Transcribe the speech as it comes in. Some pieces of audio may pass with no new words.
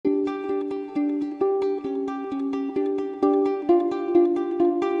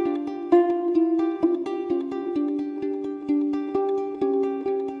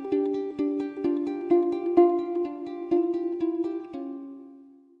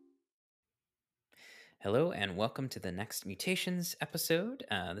Hello, and welcome to the next Mutations episode.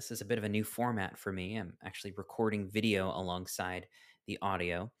 This is a bit of a new format for me. I'm actually recording video alongside the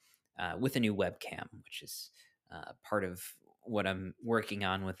audio with a new webcam, which is part of what I'm working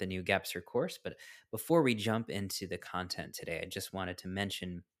on with the new Gepser course. But before we jump into the content today, I just wanted to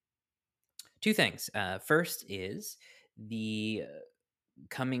mention two things. First is the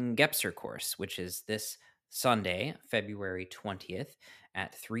coming Gepser course, which is this Sunday, February 20th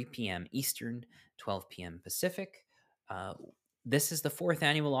at 3 p.m. Eastern, 12 p.m. Pacific. Uh, this is the fourth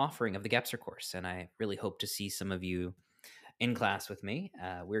annual offering of the Gepser course, and I really hope to see some of you in class with me.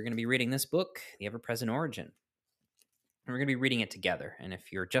 We're going to be reading this book, The Ever Present Origin. And we're going to be reading it together. And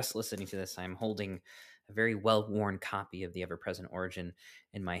if you're just listening to this, I'm holding a very well worn copy of The Ever Present Origin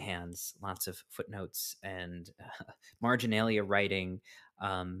in my hands. Lots of footnotes and marginalia writing,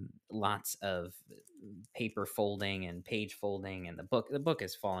 lots of paper folding and page folding, and the book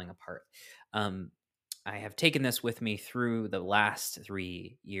is falling apart. Um, I have taken this with me through the last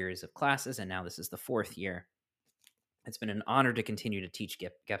 3 years of classes, and now this is the fourth year. It's been an honor to continue to teach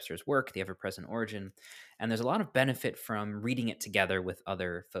Gepser's work, The Ever Present Origin, and there's a lot of benefit from reading it together with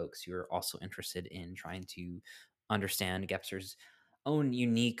other folks who are also interested in trying to understand Gepser's own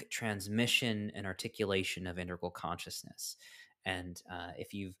unique transmission and articulation of integral consciousness. And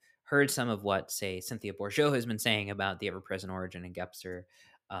if you've heard some of what, say, Cynthia Bourgeot has been saying about The Ever Present Origin and Gepser,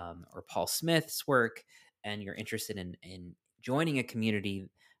 or Paul Smith's work, and you're interested in joining a community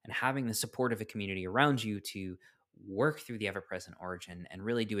and having the support of a community around you to work through the ever present origin and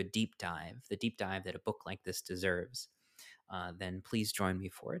really do a deep dive, the deep dive that a book like this deserves, then please join me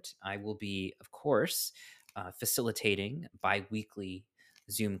for it. I will be, of course, facilitating bi weekly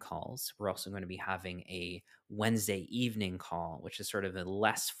Zoom calls. We're also going to be having a Wednesday evening call, which is sort of a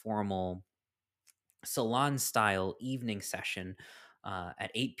less formal salon style evening session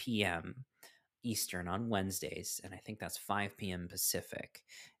at 8 p.m. Eastern on Wednesdays, and I think that's 5 p.m. Pacific.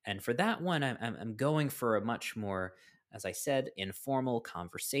 And for that one, I'm going for a much more, as I said, informal,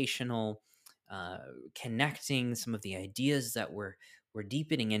 conversational, uh, connecting some of the ideas that we're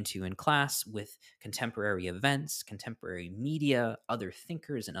deepening into in class with contemporary events, contemporary media, other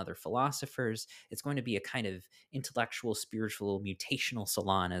thinkers, and other philosophers. It's going to be a kind of intellectual, spiritual, mutational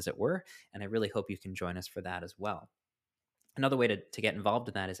salon, as it were. And I really hope you can join us for that as well. Another way to get involved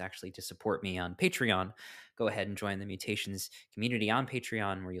in that is actually to support me on Patreon. Go ahead and join the Mutations community on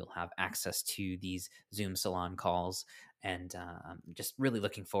Patreon, where you'll have access to these Zoom salon calls. And I'm just really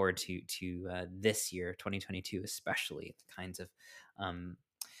looking forward to this year, 2022, especially um,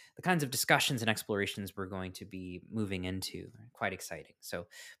 the kinds of discussions and explorations we're going to be moving into. Quite exciting. So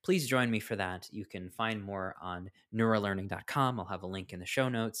please join me for that. You can find more on neurolearning.com. I'll have a link in the show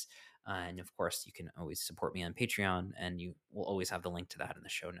notes. And of course, you can always support me on Patreon, and you will always have the link to that in the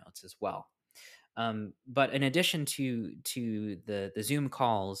show notes as well. But in addition to the Zoom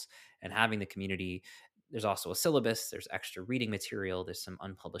calls and having the community, there's also a syllabus. There's extra reading material. There's some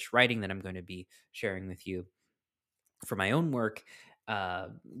unpublished writing that I'm going to be sharing with you for my own work.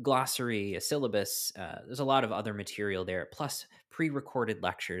 Glossary, a syllabus. There's a lot of other material there, plus pre-recorded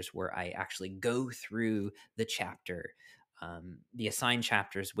lectures where I actually go through the chapter, the assigned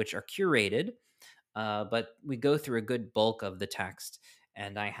chapters, which are curated, but we go through a good bulk of the text.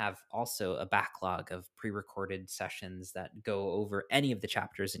 And I have also a backlog of pre-recorded sessions that go over any of the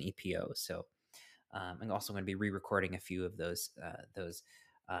chapters in EPO. So I'm also going to be re-recording a few of those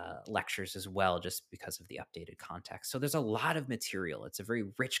lectures as well, just because of the updated context. So there's a lot of material. It's a very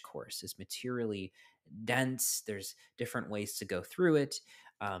rich course. It's materially dense. There's different ways to go through it,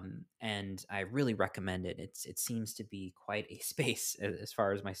 and I really recommend it. It seems to be quite a space, as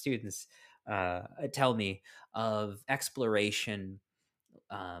far as my students tell me, of exploration,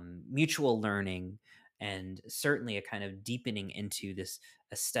 mutual learning, and certainly a kind of deepening into this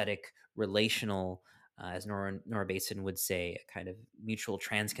aesthetic, relational, as Nora Basin would say, a kind of mutual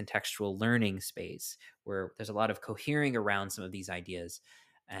transcontextual learning space where there's a lot of cohering around some of these ideas,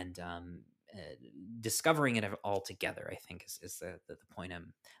 and discovering it all together. I think is the point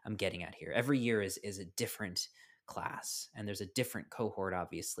I'm getting at here. Every year is a different class, and there's a different cohort,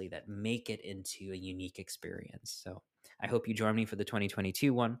 obviously, that make it into a unique experience. So I hope you join me for the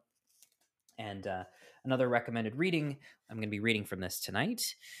 2022 one. And another recommended reading, I'm going to be reading from this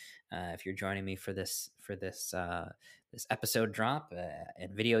tonight. If you're joining me for this episode drop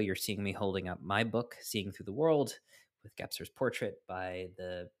and video, you're seeing me holding up my book, Seeing Through the World, with Gepser's portrait by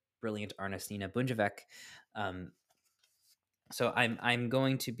the brilliant Ernestina Bunjevec. Um, so I'm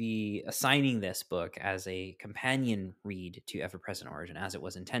going to be assigning this book as a companion read to Ever Present Origin, as it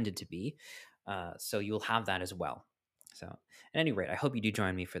was intended to be. So you'll have that as well. So at any rate, I hope you do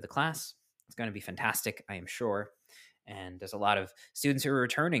join me for the class. It's going to be fantastic, I am sure. And there's a lot of students who are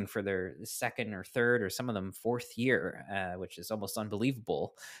returning for their second or third, or some of them fourth year, which is almost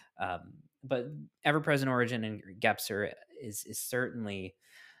unbelievable. Um, but Ever Present Origin and Gepser is certainly,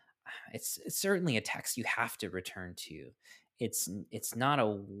 it's certainly a text you have to return to. It's not a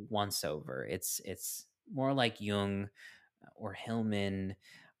once over. It's more like Jung or Hillman,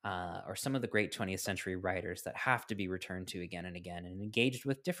 or some of the great 20th century writers that have to be returned to again and again and engaged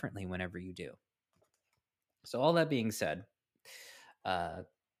with differently whenever you do. So, all that being said, uh,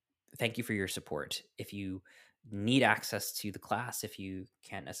 thank you for your support. If you need access to the class, if you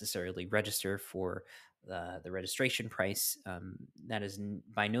can't necessarily register for the registration price, that is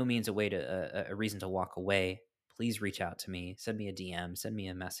by no means a way to a reason to walk away. Please reach out to me, send me a DM, send me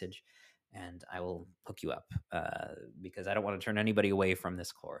a message, and I will hook you up, because I don't want to turn anybody away from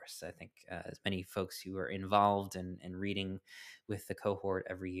this course. I think as many folks who are involved in reading with the cohort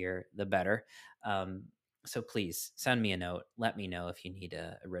every year, the better. Um, so please send me a note. Let me know if you need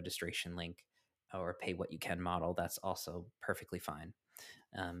a registration link or pay what you can model. That's also perfectly fine,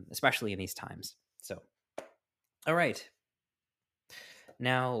 especially in these times. So, all right.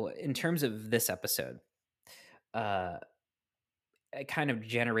 Now, in terms of this episode, uh, I kind of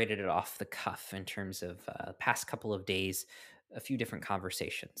generated it off the cuff in terms of past couple of days, a few different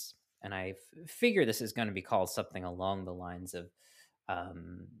conversations. And figure this is going to be called something along the lines of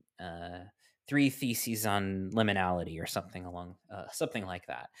um, uh, three theses on liminality or something along something like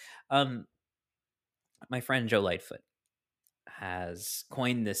that. Um, my friend Joe Lightfoot has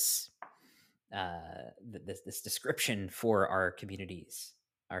coined this description for our communities,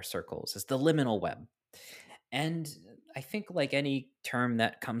 our circles, as the liminal web. And I think, like any term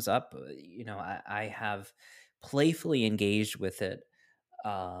that comes up, I have playfully engaged with it,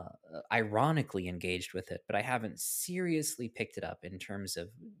 uh, ironically engaged with it, but I haven't seriously picked it up in terms of,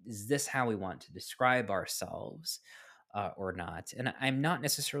 is this how we want to describe ourselves, or not? And I'm not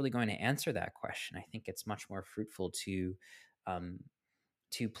necessarily going to answer that question. I think it's much more fruitful um,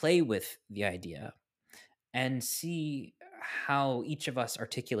 to play with the idea and see how each of us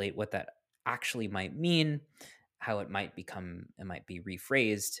articulate what that actually might mean, how it might be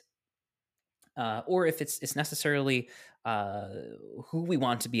rephrased, or if it's necessarily uh, who we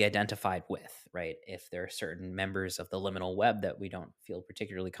want to be identified with, right? If there are certain members of the liminal web that we don't feel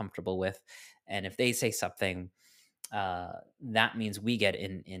particularly comfortable with, and if they say something, that means we get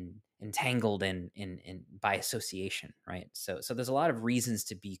in entangled in by association, right? So there's a lot of reasons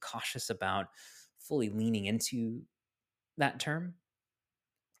to be cautious about fully leaning into that term,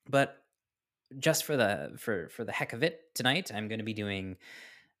 but just for the heck of it, tonight I'm going to be doing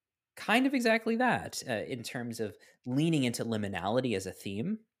kind of exactly that, in terms of leaning into liminality as a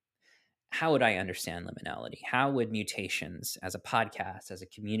theme. How would I understand liminality? How would Mutations as a podcast, as a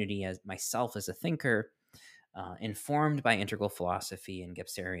community, as myself as a thinker, informed by integral philosophy and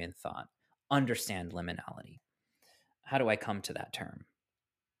Gepserian thought, understand liminality? How do I come to that term,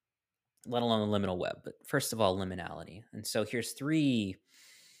 let alone the liminal web? But first of all, liminality. And so here's three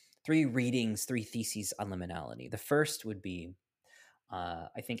readings, three theses on liminality. The first would be,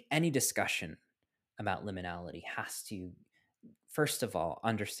 I think any discussion about liminality has to, first of all,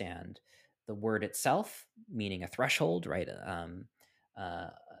 understand the word itself, meaning a threshold, right? Uh,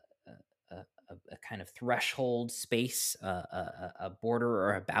 a kind of threshold space, a border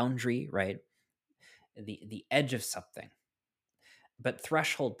or a boundary, right? The edge of something. But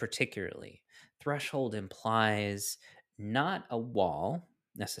threshold, particularly, threshold implies not a wall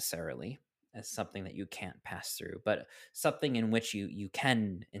necessarily as something that you can't pass through, but something in which you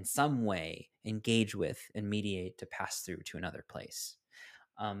can in some way engage with and mediate to pass through to another place.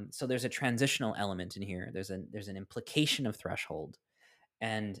 So there's a transitional element in here. There's an implication of threshold,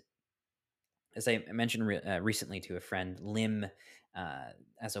 and as I mentioned recently to a friend, limb,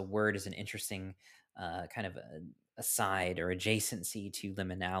 as a word, is an interesting kind of aside or adjacency to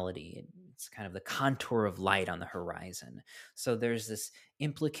liminality. It's kind of the contour of light on the horizon. So there's this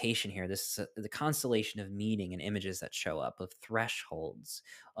implication here, this the constellation of meaning and images that show up, of thresholds,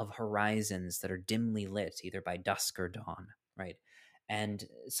 of horizons that are dimly lit either by dusk or dawn, right? And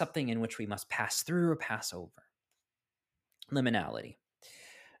something in which we must pass through or pass over. Liminality.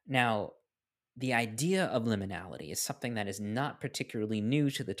 Now, the idea of liminality is something that is not particularly new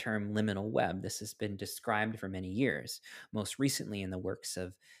to the term liminal web. This has been described for many years, most recently in the works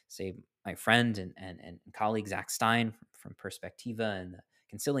of, say, my friend and colleague Zach Stein from Perspectiva and the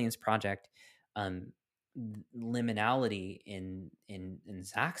Conciliance Project. Um, Liminality in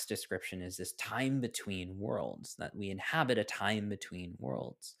Zach's description is this time between worlds, that we inhabit a time between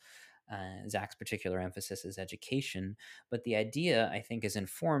worlds. Zach's particular emphasis is education, but the idea, I think, is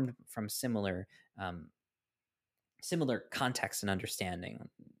informed from um, similar context and understanding,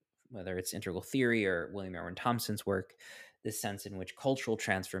 whether it's integral theory or William Erwin Thompson's work, this sense in which cultural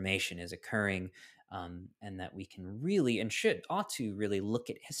transformation is occurring, and that we can really and ought to really look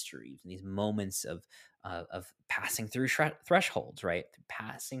at history, these moments of passing through thresholds, right?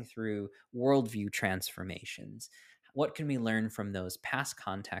 Passing through worldview transformations. What can we learn from those past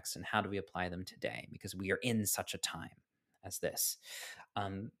contexts, and how do we apply them today? Because we are in such a time as this.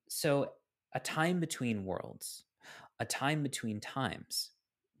 So, a time between worlds, a time between times,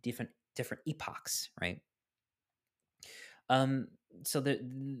 different epochs, right? Um, so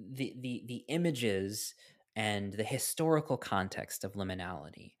the images and the historical context of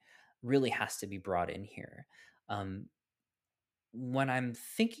liminality really has to be brought in here. Um, when I'm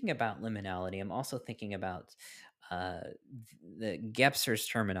thinking about liminality, I'm also thinking about uh, the Gebser's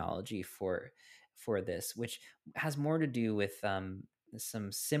terminology for this, which has more to do with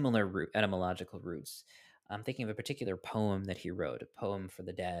some similar etymological roots. I'm thinking of a particular poem that he wrote, a poem for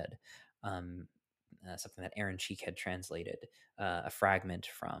the dead, um, something that Aaron Cheek had translated a fragment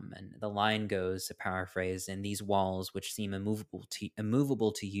from, and the line goes, to paraphrase: "In these walls, which seem immovable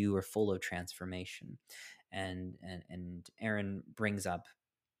to you, are full of transformation." And Aaron brings up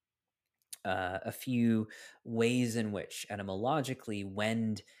a few ways in which etymologically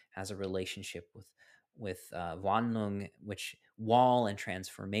Wend has a relationship with Wanlung, which wall and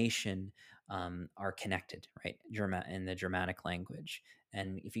transformation are connected, right? In the Germanic language,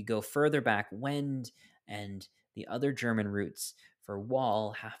 and if you go further back, Wend and the other German roots for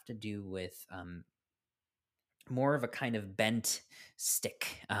wall have to do with more of a kind of bent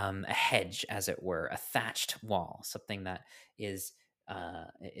stick, a hedge, as it were, a thatched wall, something that is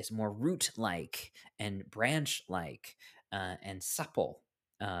more root-like and branch-like and supple.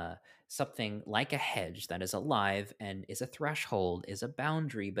 Uh, Something like a hedge that is alive and is a threshold, is a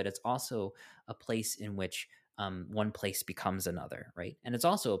boundary, but it's also a place in which one place becomes another, right? And it's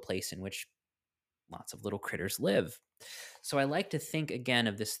also a place in which lots of little critters live. So I like to think again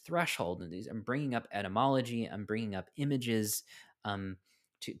of this threshold, and these I'm bringing up etymology, I'm bringing up images um,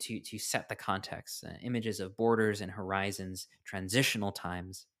 to set the context, images of borders and horizons, transitional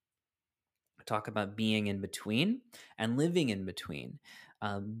times. I talk about being in between and living in between,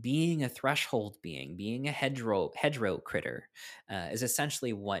 being a threshold being a hedgerow critter, is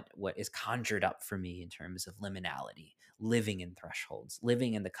essentially what is conjured up for me in terms of liminality, living in thresholds,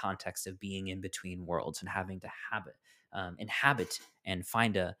 living in the context of being in between worlds and having to inhabit and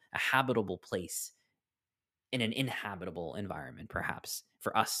find a habitable place in an inhabitable environment, perhaps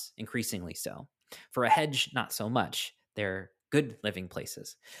for us, increasingly so. For a hedge, not so much. They're good living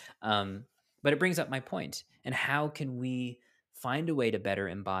places. Um, but it brings up my point. And how can we find a way to better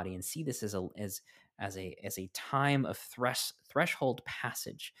embody and see this as a time of threshold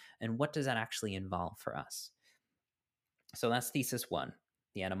passage? And what does that actually involve for us? So that's thesis one: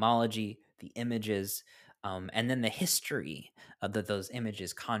 the etymology, the images, and then the history that those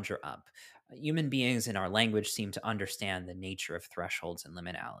images conjure up. Human beings in our language seem to understand the nature of thresholds and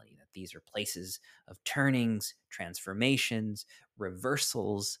liminality, that these are places of turnings, transformations,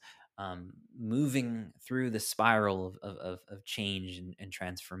 reversals, moving through the spiral of change and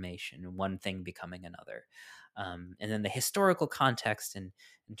transformation, and one thing becoming another. And then the historical context in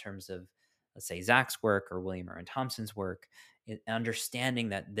terms of, let's say, Zach's work or William Erwin Thompson's work, understanding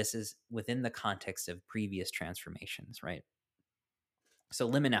that this is within the context of previous transformations, right? So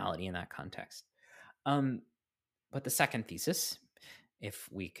liminality in that context. Um, but the second thesis, if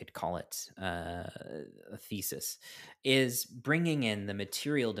we could call it a thesis, is bringing in the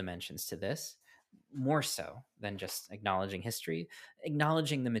material dimensions to this, more so than just acknowledging history,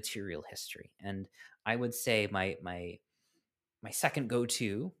 acknowledging the material history. And I would say my second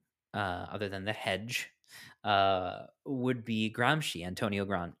go-to, other than the hedge, would be Gramsci, Antonio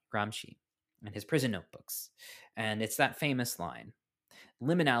Gramsci, and his prison notebooks. And it's that famous line: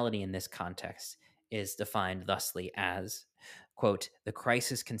 liminality in this context is defined thusly as, quote, "The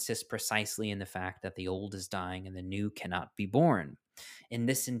crisis consists precisely in the fact that the old is dying and the new cannot be born. In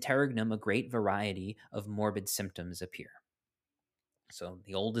this interregnum, a great variety of morbid symptoms appear." So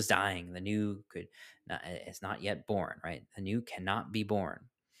the old is dying, the new is not yet born, right? The new cannot be born.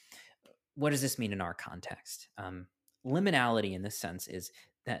 What does this mean in our context? Liminality, in this sense, is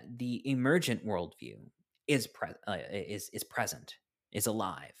that the emergent worldview is present, is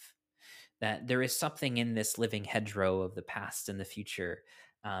alive. That there is something in this living hedgerow of the past and the future,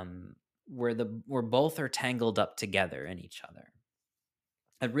 where both are tangled up together in each other.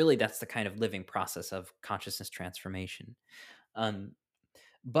 And really, that's the kind of living process of consciousness transformation. Um,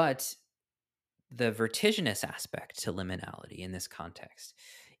 But the vertiginous aspect to liminality in this context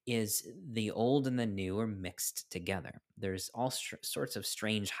is the old and the new are mixed together. There's all sorts of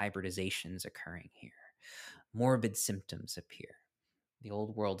strange hybridizations occurring here. Morbid symptoms appear. The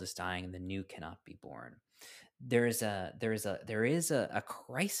old world is dying and the new cannot be born. There is a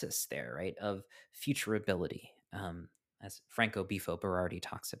crisis there, right, of futurability, as Franco Bifo Berardi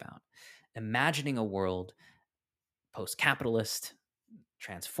talks about. Imagining a world post-capitalist,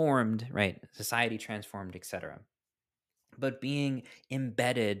 transformed, right, society transformed, etc., but being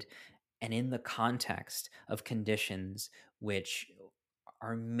embedded and in the context of conditions which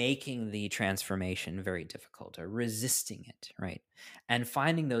are making the transformation very difficult or resisting it, right? And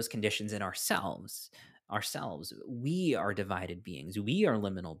finding those conditions in ourselves, we are divided beings, we are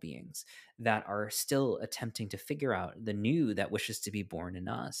liminal beings that are still attempting to figure out the new that wishes to be born in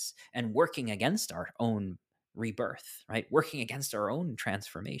us and working against our own rebirth, right? Working against our own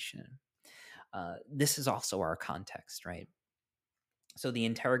transformation. This is also our context, right? So the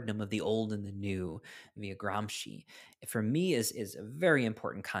interregnum of the old and the new via Gramsci, for me, is a very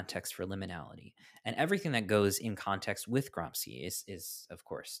important context for liminality. And everything that goes in context with Gramsci is of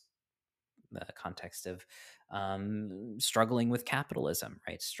course, the context of struggling with capitalism,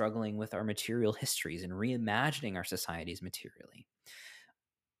 right? Struggling with our material histories and reimagining our societies materially.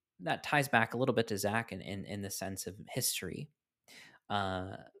 That ties back a little bit to Zach in the sense of history.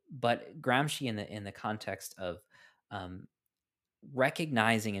 Uh, but Gramsci in the context of um,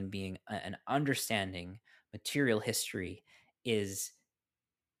 recognizing and being an understanding material history is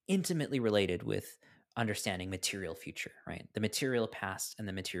intimately related with understanding material future, right? The material past and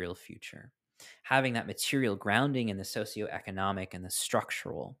the material future. Having that material grounding in the socioeconomic and the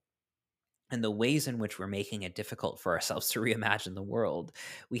structural and the ways in which we're making it difficult for ourselves to reimagine the world,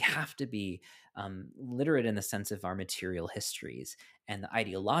 we have to be literate in the sense of our material histories and the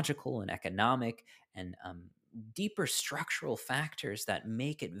ideological and economic and deeper structural factors that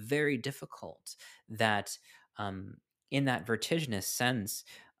make it very difficult that um, in that vertiginous sense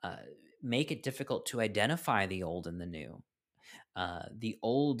uh, make it difficult to identify the old and the new. The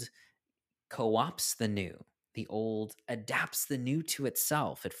old co-opts the new. The old adapts the new to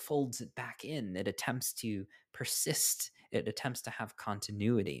itself. It folds it back in. It attempts to persist. It attempts to have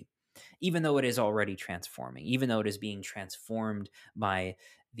continuity, even though it is already transforming, even though it is being transformed by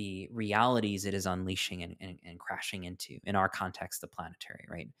the realities it is unleashing and crashing into. In our context, the planetary,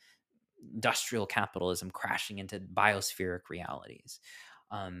 right? Industrial capitalism crashing into biospheric realities.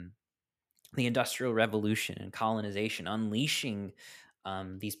 Um, the Industrial Revolution and colonization, unleashing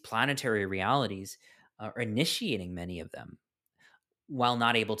these planetary realities, or initiating many of them while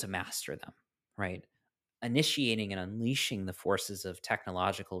not able to master them, right? Initiating and unleashing the forces of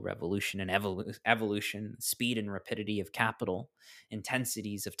technological revolution and evolution, speed and rapidity of capital,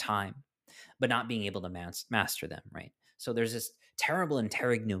 intensities of time, but not being able to master them, right? So there's this terrible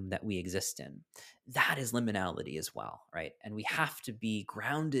interregnum that we exist in. That is liminality as well, right? And we have to be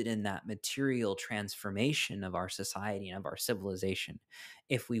grounded in that material transformation of our society and of our civilization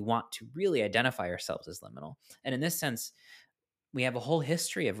if we want to really identify ourselves as liminal. And in this sense, we have a whole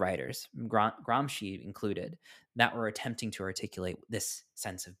history of writers, Gramsci included, that were attempting to articulate this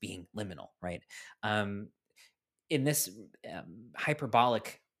sense of being liminal, right? Um, in this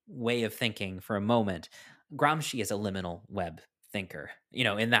hyperbolic way of thinking for a moment, Gramsci is a liminal web thinker.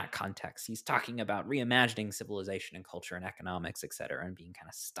 In that context, he's talking about reimagining civilization and culture and economics, et cetera, and being kind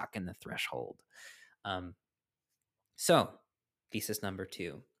of stuck in the threshold. Um, so, thesis number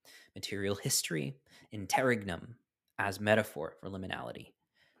 2, material history, interregnum as metaphor for liminality.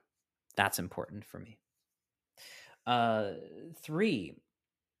 That's important for me. 3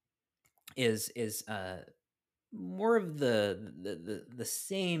 is more of the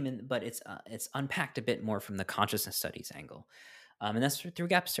same, but it's unpacked a bit more from the consciousness studies angle, and that's through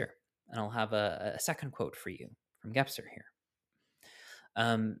Gebser. And I'll have a second quote for you from Gebser here.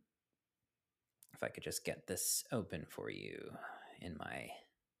 If I could just get this open for you in my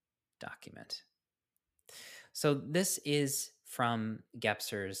document. So this is from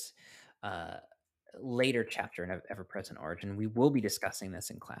Gebser's uh, later chapter in Ever Present Origin. We will be discussing this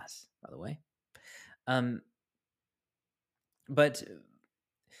in class, by the way. But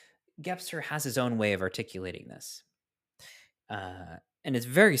Gebser has his own way of articulating this, and it's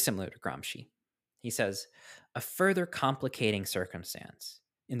very similar to Gramsci. He says, a further complicating circumstance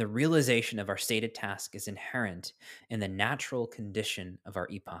in the realization of our stated task is inherent in the natural condition of our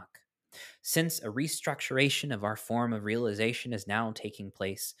epoch. Since a restructuration of our form of realization is now taking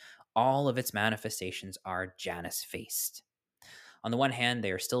place, all of its manifestations are Janus-faced. On the one hand,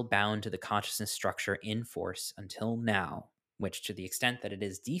 they are still bound to the consciousness structure in force until now, which, to the extent that it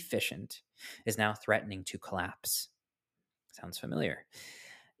is deficient, is now threatening to collapse. Sounds familiar.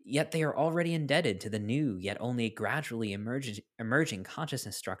 Yet they are already indebted to the new, yet only gradually emerging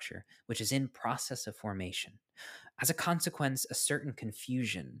consciousness structure, which is in process of formation. As a consequence, a certain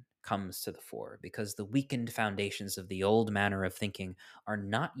confusion comes to the fore because the weakened foundations of the old manner of thinking are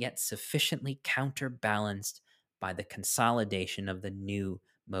not yet sufficiently counterbalanced by the consolidation of the new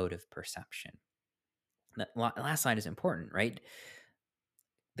mode of perception. That last line is important, right?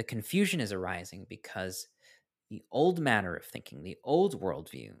 The confusion is arising because the old manner of thinking, the old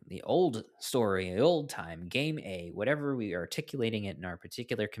worldview, the old story, the old time, game A, whatever we are articulating it in our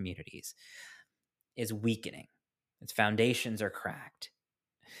particular communities, is weakening. Its foundations are cracked.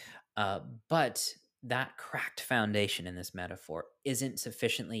 Uh, but that cracked foundation in this metaphor isn't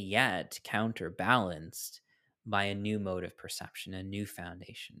sufficiently yet counterbalanced by a new mode of perception, a new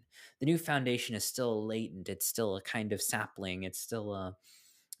foundation. The new foundation is still latent. It's still a kind of sapling. It's still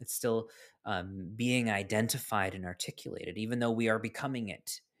being identified and articulated, even though we are becoming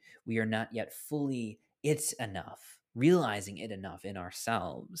it. We are not yet fully it enough, realizing it enough in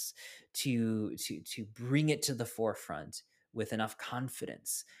ourselves to bring it to the forefront with enough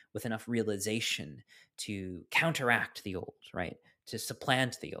confidence, with enough realization to counteract the old, right? To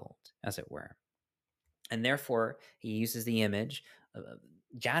supplant the old, as it were. And therefore, he uses the image of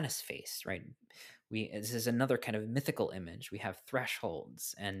Janus face, right? This is another kind of mythical image. We have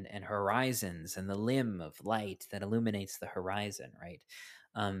thresholds and horizons and the limb of light that illuminates the horizon, right?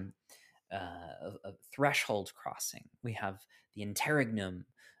 Um, a threshold crossing. We have the interregnum,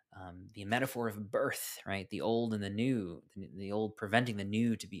 the metaphor of birth, right? The old and the new, the old preventing the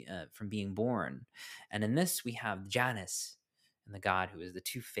new to be from being born. And in this, we have Janus and the god who is the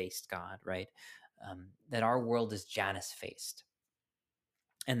two-faced god, right? That our world is Janus faced,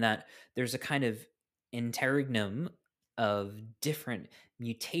 and that there's a kind of interregnum of different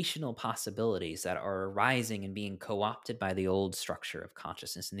mutational possibilities that are arising and being co-opted by the old structure of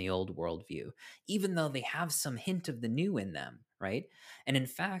consciousness and the old worldview, even though they have some hint of the new in them, right? And in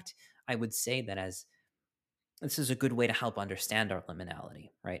fact, I would say that as this is a good way to help understand our liminality,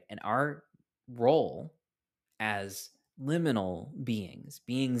 right? And our role as liminal beings,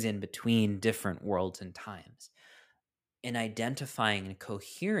 beings in between different worlds and times, in identifying and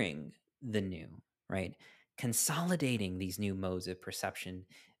cohering the new, right? Consolidating these new modes of perception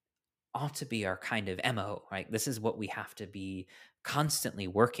ought to be our kind of MO, right? This is what we have to be constantly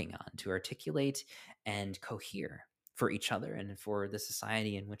working on to articulate and cohere for each other and for the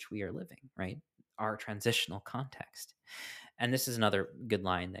society in which we are living, right? Our transitional context. And this is another good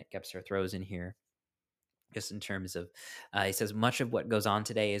line that Gebser throws in here, just in terms of, he says, much of what goes on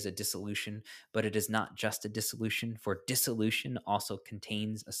today is a dissolution, but it is not just a dissolution, for dissolution also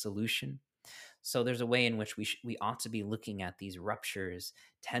contains a solution. So there's a way in which we ought to be looking at these ruptures,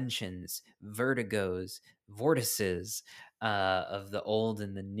 tensions, vertigos, vortices of the old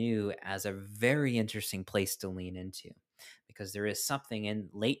and the new as a very interesting place to lean into, because there is something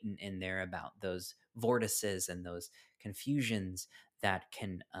latent in there about those vortices and those confusions that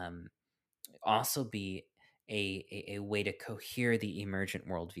can also be a way to cohere the emergent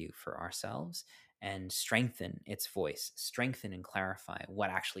worldview for ourselves and strengthen its voice, strengthen and clarify what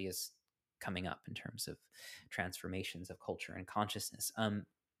actually is coming up in terms of transformations of culture and consciousness.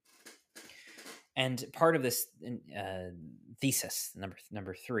 And part of this thesis,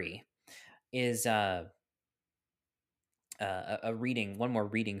 number three, is a reading, one more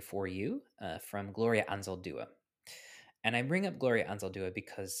reading for you from Gloria Anzaldúa. And I bring up Gloria Anzaldúa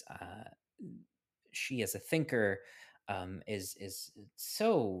because she, as a thinker, is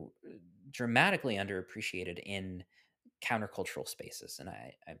so dramatically underappreciated in countercultural spaces, and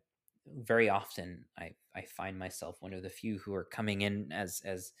I very often I find myself one of the few who are coming in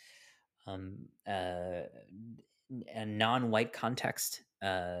as um, uh, a non-white context,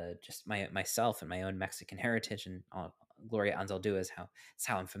 just myself and my own Mexican heritage, and Gloria Anzaldúa is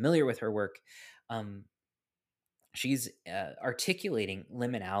how I'm familiar with her work. Um, she's articulating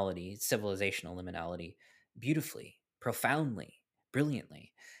liminality, civilizational liminality, beautifully, profoundly,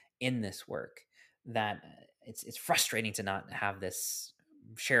 brilliantly in this work. That it's frustrating to not have this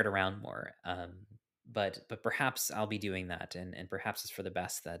shared around more. But perhaps I'll be doing that, and perhaps it's for the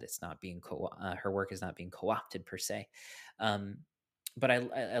best that it's not being her work is not being co-opted per se. Um, but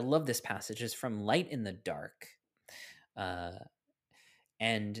I love this passage. It's from Light in the Dark. Uh,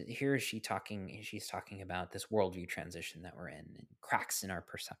 and here she's talking about this worldview transition that we're in, and cracks in our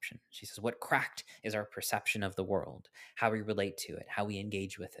perception. She says, what cracked is our perception of the world, how we relate to it, how we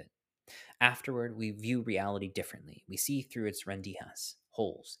engage with it. Afterward, we view reality differently. We see through its rendijas,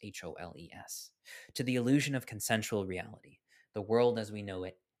 holes, Holes, to the illusion of consensual reality. The world as we know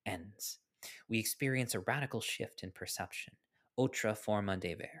it ends. We experience a radical shift in perception, otra forma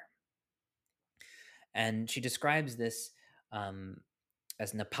de ver. And she describes this um,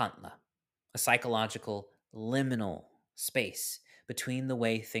 as Nepantla, a psychological liminal space between the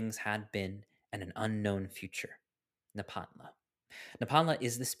way things had been and an unknown future. Nepantla. Nepantla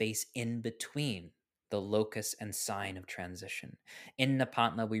is the space in between the locus and sign of transition. In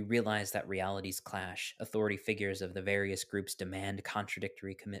Nepantla, we realize that realities clash. Authority figures of the various groups demand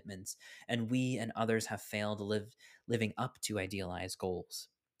contradictory commitments, and we and others have failed living up to idealized goals.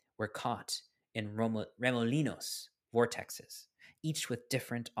 We're caught in remolinos, vortexes, each with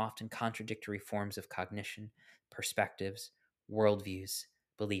different, often contradictory forms of cognition, perspectives, worldviews,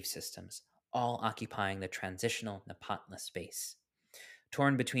 belief systems, all occupying the transitional Nepantla space.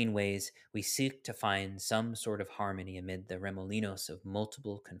 Torn between ways, we seek to find some sort of harmony amid the remolinos of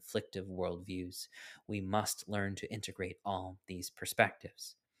multiple conflictive worldviews. We must learn to integrate all these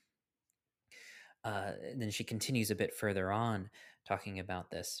perspectives. And then she continues a bit further on, talking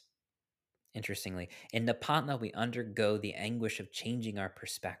about this. Interestingly, in Nepantla, we undergo the anguish of changing our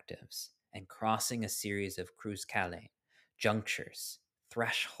perspectives and crossing a series of cruciale, junctures,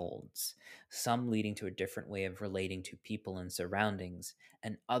 thresholds, some leading to a different way of relating to people and surroundings,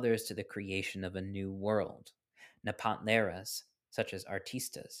 and others to the creation of a new world. Nepantleras, such as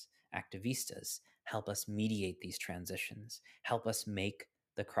artistas, activistas, help us mediate these transitions, help us make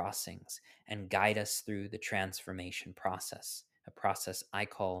the crossings, and guide us through the transformation process, a process I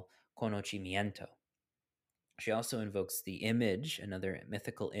call conocimiento. She also invokes the image, another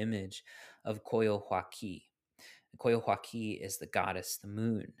mythical image of Coyohuaki. Coyohuaki is the goddess, the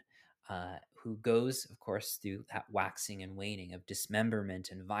moon, who goes, of course, through that waxing and waning of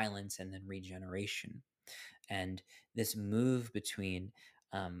dismemberment and violence and then regeneration. And this move between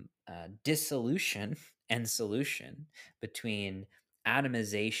dissolution and solution, between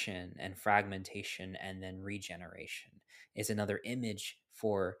atomization and fragmentation and then regeneration, is another image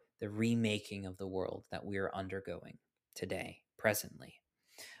for the remaking of the world that we are undergoing today, presently.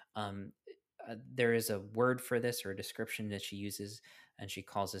 Um, there is a word for this or a description that she uses, and she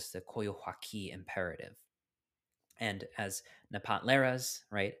calls this the Coyohuaki imperative. And as Nepantleras,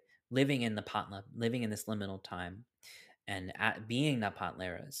 right, living in Nepantla, living in this liminal time, and being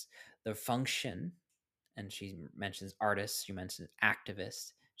Nepantleras, the function, and she mentions artists, she mentions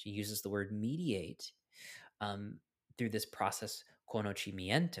activists, she uses the word mediate um, through this process,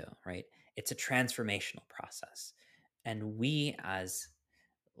 conocimiento, right? It's a transformational process. And we, as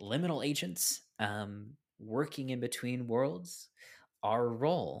liminal agents working in between worlds, our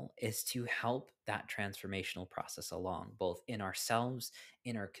role is to help that transformational process along, both in ourselves,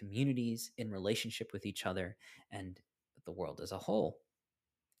 in our communities, in relationship with each other, and the world as a whole.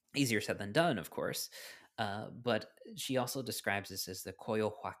 Easier said than done, of course. But she also describes this as the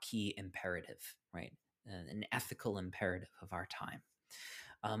Coyohuaki imperative, right? An ethical imperative of our time.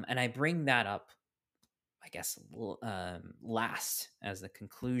 And I bring that up, I guess, last as the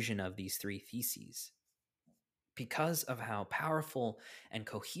conclusion of these three theses because of how powerful and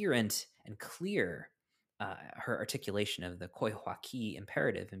coherent and clear her articulation of the Coyohuaki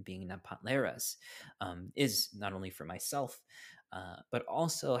imperative and being Napantleras is, not only for myself, but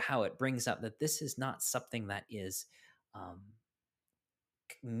also how it brings up that this is not something that is um,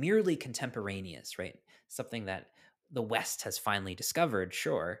 merely contemporaneous, right? Something that the West has finally discovered,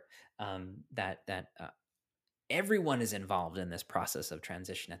 sure, that everyone is involved in this process of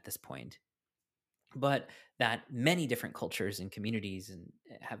transition at this point, but that many different cultures and communities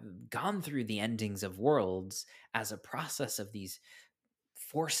have gone through the endings of worlds as a process of these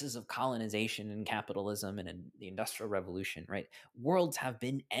forces of colonization and capitalism and in the industrial revolution, right? Worlds have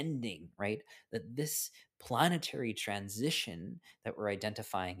been ending, right? That this planetary transition that we're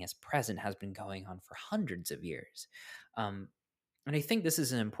identifying as present has been going on for hundreds of years. Um, and I think this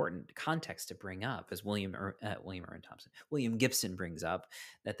is an important context to bring up, as William Gibson brings up,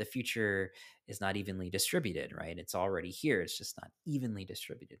 that the future is not evenly distributed, right? It's already here, it's just not evenly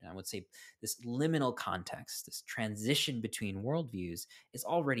distributed. And I would say this liminal context, this transition between worldviews, is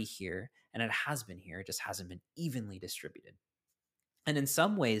already here, and it has been here, it just hasn't been evenly distributed. And in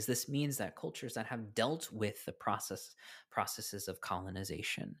some ways, this means that cultures that have dealt with the processes of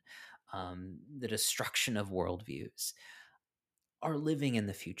colonization, the destruction of worldviews, are living in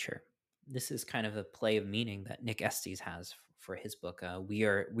the future. This is kind of a play of meaning that Nick Estes has for his book. We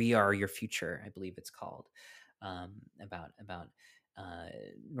are your future, I believe it's called, about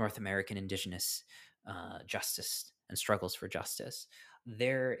North American Indigenous justice and struggles for justice.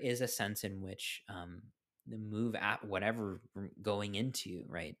 There is a sense in which the move at whatever going into,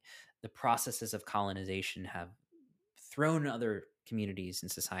 right, the processes of colonization have thrown other communities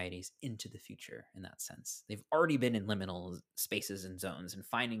and societies into the future in that sense. They've already been in liminal spaces and zones and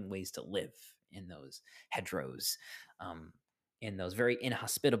finding ways to live in those hedgerows, um, in those very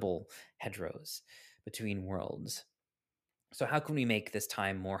inhospitable hedgerows between worlds. So, how can we make this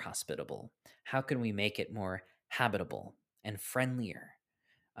time more hospitable? How can we make it more habitable and friendlier?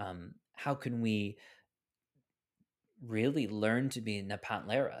 How can we really learn to be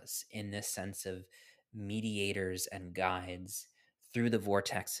Napantleras in this sense of mediators and guides through the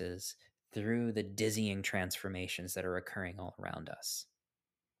vortexes, through the dizzying transformations that are occurring all around us?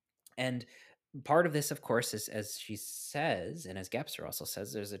 And part of this, of course, is as she says, and as Gebser also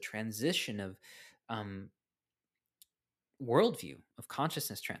says, there's a transition of um, worldview, of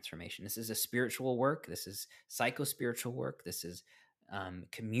consciousness transformation. This is a spiritual work. This is psycho-spiritual work. This is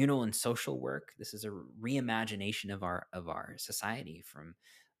communal and social work. This is a reimagination of our society. From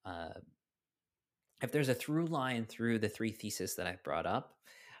if there's a through line through the three theses that I've brought up,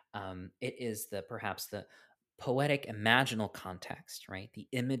 it is the perhaps the poetic imaginal context, right? The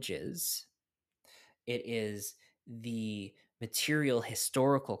images. It is the material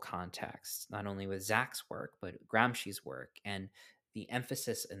historical context, not only with Zach's work, but Gramsci's work, and the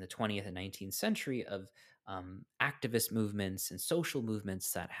emphasis in the 20th and 19th century of activist movements and social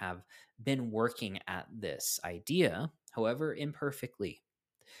movements that have been working at this idea, however imperfectly,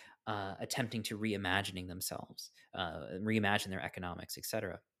 attempting to reimagining themselves, reimagine their economics,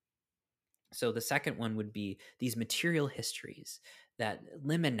 etc. So the second one would be these material histories, that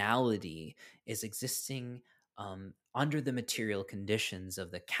liminality is existing under the material conditions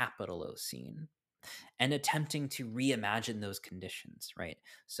of the capitalocene and attempting to reimagine those conditions, right?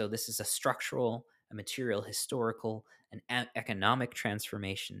 So this is a structural, a material, historical, an economic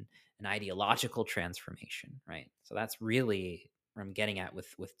transformation, an ideological transformation, right? So that's really what I'm getting at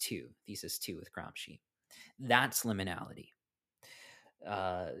with thesis two with Gramsci. That's liminality.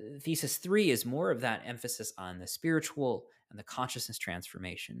 Thesis three is more of that emphasis on the spiritual and the consciousness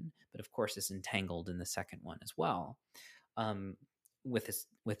transformation, but of course is entangled in the second one as well, um, with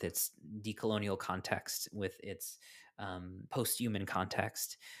its decolonial context, with its post-human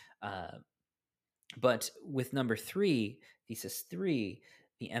context. Uh, but with number three, thesis three,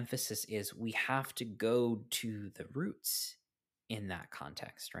 the emphasis is we have to go to the roots in that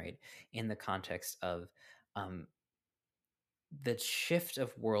context, right? In the context of um, the shift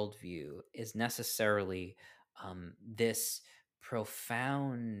of worldview is necessarily this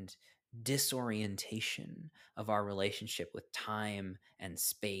profound disorientation of our relationship with time and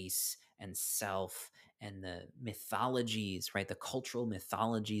space and self and the mythologies, right? The cultural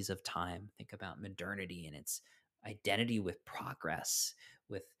mythologies of time. Think about modernity and its identity with progress,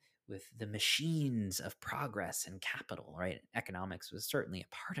 with the machines of progress and capital, right? Economics was certainly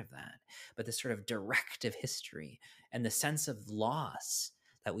a part of that, but this sort of directive history and the sense of loss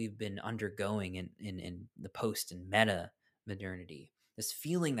that we've been undergoing in the post and meta modernity, this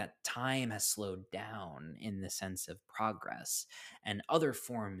feeling that time has slowed down in the sense of progress, and other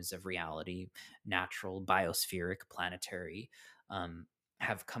forms of reality, natural, biospheric, planetary,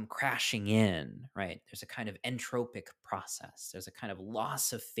 have come crashing in, right? There's a kind of entropic process. There's a kind of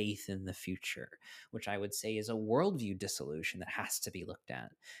loss of faith in the future, which I would say is a worldview dissolution that has to be looked at.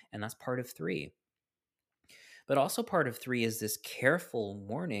 And that's part of three. But also part of three is this careful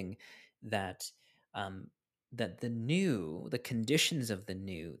warning that um, that the new, the conditions of the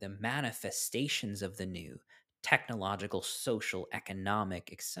new, the manifestations of the new, technological, social, economic,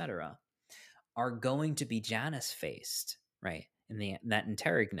 etc., are going to be Janus faced, right? In that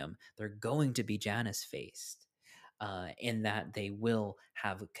interregnum, they're going to be Janus faced, in that they will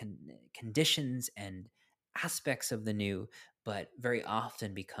have conditions and aspects of the new, but very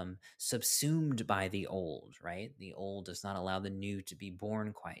often become subsumed by the old, right? The old does not allow the new to be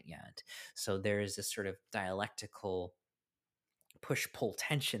born quite yet. So there is this sort of dialectical push pull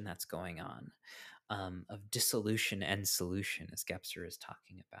tension that's going on, of dissolution and solution, as Gebser is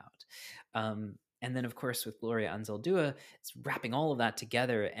talking about. And then, of course, with Gloria Anzaldúa, it's wrapping all of that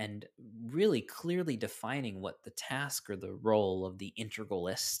together and really clearly defining what the task or the role of the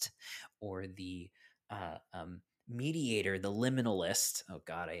integralist or the mediator, the liminalist. Oh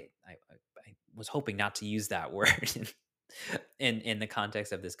God, I was hoping not to use that word in the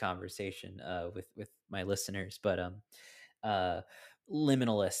context of this conversation with my listeners, but uh,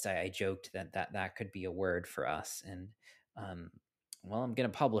 liminalist. I joked that could be a word for us, and um, well, I'm going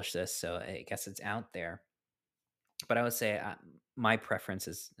to publish this, so I guess it's out there. But I would say my preference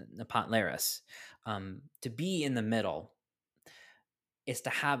is Napantleras. To be in the middle is to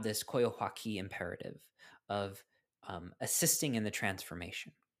have this Coyohaki imperative of assisting in the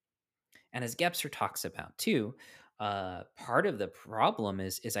transformation. And as Gebser talks about too, Part of the problem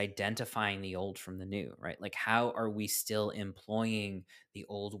is identifying the old from the new, right? Like, how are we still employing the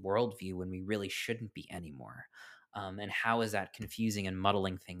old worldview when we really shouldn't be anymore? And how is that confusing and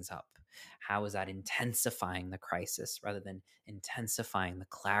muddling things up? How is that intensifying the crisis rather than intensifying the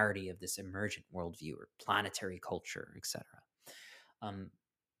clarity of this emergent worldview or planetary culture, etc.? Um,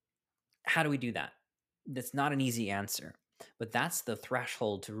 how do we do that? That's not an easy answer, but that's the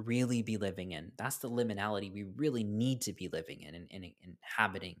threshold to really be living in. That's the liminality we really need to be living in and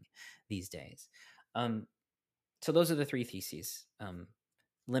inhabiting these days. Um, so those are the three theses.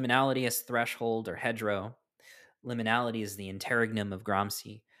 Liminality as threshold or hedgerow. Liminality is the interregnum of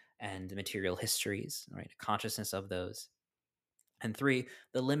Gramsci and the material histories, right? Consciousness of those. And three,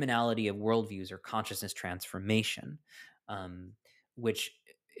 the liminality of worldviews or consciousness transformation, um, which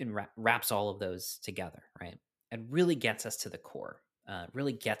wraps all of those together, right? And really gets us to the core,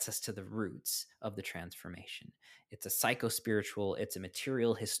 really gets us to the roots of the transformation. It's a psycho-spiritual, it's a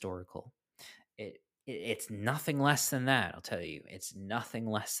material historical. It's nothing less than that, I'll tell you. It's nothing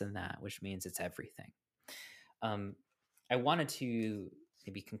less than that, which means it's everything. Um, I wanted to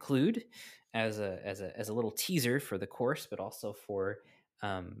maybe conclude as a little teaser for the course, but also for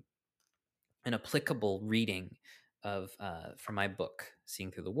um, an applicable reading of from my book,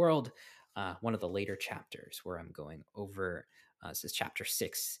 Seeing Through the World, one of the later chapters where I'm going over. This is chapter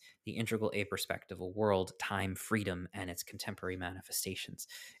 6, the integral a perspective of world, time, freedom, and its contemporary manifestations.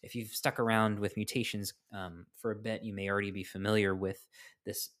 If you've stuck around with Mutations for a bit, you may already be familiar with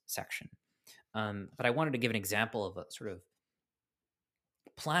this section. But I wanted to give an example of a sort of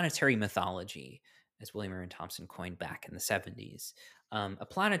planetary mythology, as William Aaron Thompson coined back in the 70s, a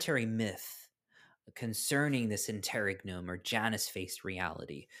planetary myth concerning this interregnum or Janus faced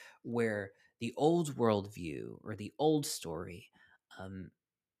reality, where the old worldview or the old story, um,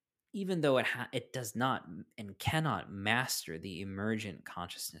 even though it does not and cannot master the emergent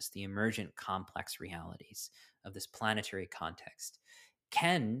consciousness, the emergent complex realities of this planetary context,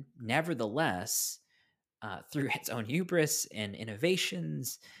 can nevertheless through its own hubris and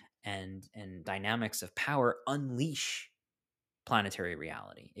innovations and dynamics of power, unleash planetary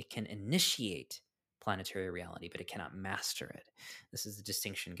reality. It can initiate planetary reality, but it cannot master it. This is the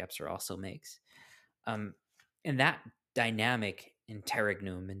distinction Gebser also makes. And that dynamic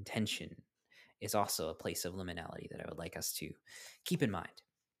interregnum and tension is also a place of liminality that I would like us to keep in mind.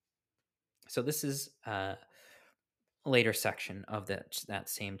 So this is a later section of that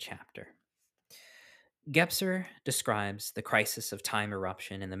same chapter. Gebser describes the crisis of time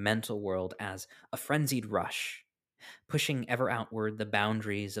eruption in the mental world as a frenzied rush, pushing ever outward the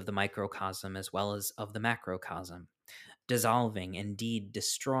boundaries of the microcosm as well as of the macrocosm, dissolving, indeed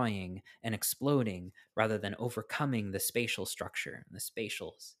destroying and exploding rather than overcoming the spatial structure. The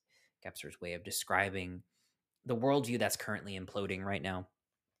spatials, Gebser's way of describing the worldview that's currently imploding right now.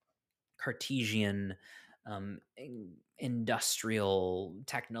 Cartesian, industrial,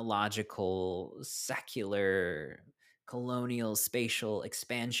 technological, secular, colonial, spatial,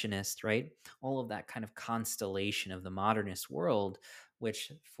 expansionist, right? All of that kind of constellation of the modernist world,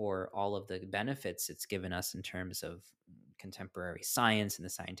 which for all of the benefits it's given us in terms of contemporary science and the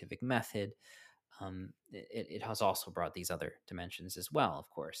scientific method, it has also brought these other dimensions as well, of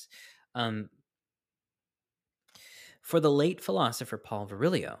course. For the late philosopher Paul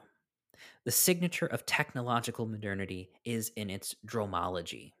Virilio, the signature of technological modernity is in its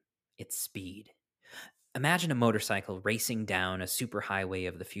dromology, its speed. Imagine a motorcycle racing down a superhighway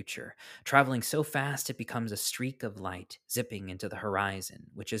of the future, traveling so fast it becomes a streak of light zipping into the horizon,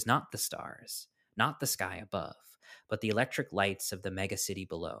 which is not the stars, not the sky above, but the electric lights of the megacity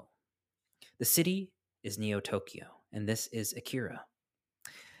below. The city is Neo Tokyo, and this is Akira.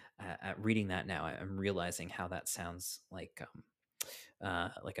 Reading that now, I'm realizing how that sounds like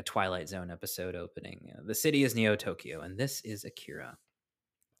a Twilight Zone episode opening. The city is Neo Tokyo, and this is Akira.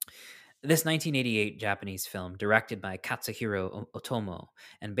 This 1988 Japanese film, directed by Katsuhiro Otomo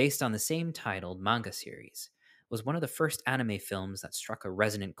and based on the same titled manga series, was one of the first anime films that struck a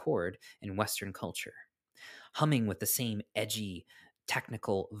resonant chord in Western culture, humming with the same edgy,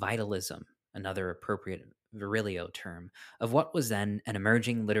 technical vitalism, another appropriate Virilio term, of what was then an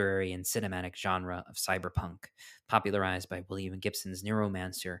emerging literary and cinematic genre of cyberpunk, popularized by William Gibson's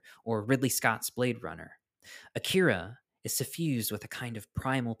Neuromancer or Ridley Scott's Blade Runner. Akira is suffused with a kind of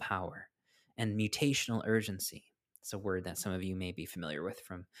primal power and mutational urgency. It's a word that some of you may be familiar with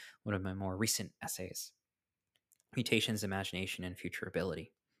from one of my more recent essays. Mutations, imagination, and future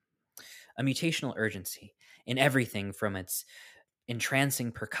ability. A mutational urgency in everything from its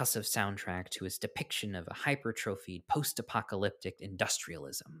entrancing percussive soundtrack to its depiction of a hypertrophied post-apocalyptic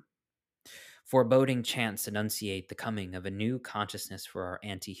industrialism. Foreboding chants enunciate the coming of a new consciousness for our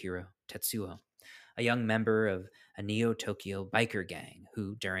anti hero, Tetsuo, a young member of a Neo Tokyo biker gang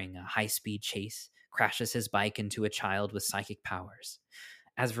who, during a high speed chase, crashes his bike into a child with psychic powers.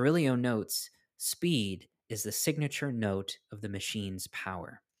 As Virilio notes, speed is the signature note of the machine's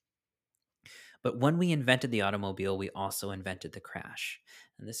power. But when we invented the automobile, we also invented the crash.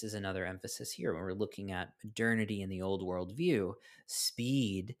 And this is another emphasis here. When we're looking at modernity in the old world view,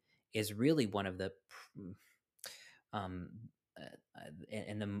 speed is really one of the um,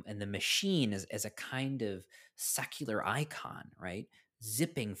 and the machine as a kind of secular icon, right?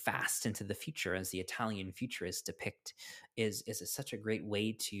 Zipping fast into the future, as the Italian futurists depict, is such a great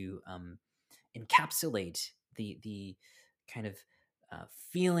way to encapsulate the kind of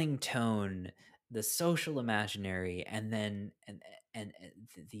feeling tone, the social imaginary, and then and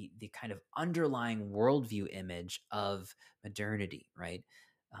the kind of underlying worldview image of modernity, right?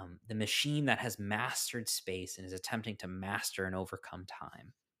 The machine that has mastered space and is attempting to master and overcome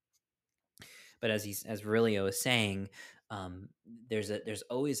time. But as Virilio is saying, there's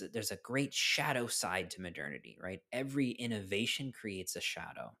a great shadow side to modernity, right? Every innovation creates a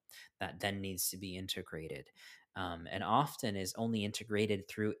shadow that then needs to be integrated, and often is only integrated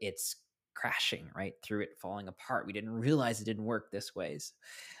through its crashing, right? Through it falling apart. We didn't realize it didn't work this ways.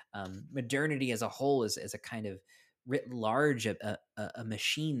 Modernity as a whole is a kind of writ large a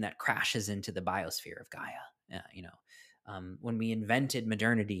machine that crashes into the biosphere of Gaia. When we invented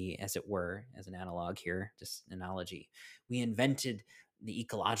modernity, as it were, as an analog here, just an analogy, we invented the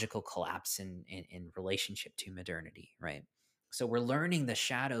ecological collapse in relationship to modernity, right? So we're learning the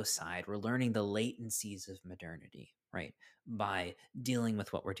shadow side, we're learning the latencies of modernity, right? By dealing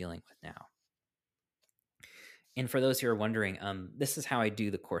with what we're dealing with now. And for those who are wondering, this is how I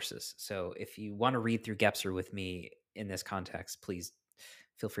do the courses. So if you want to read through Gebser with me in this context, please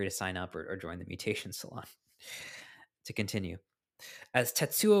feel free to sign up or join the Mutation Salon. To continue, as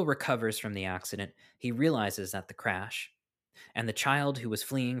Tetsuo recovers from the accident, he realizes that the crash and the child who was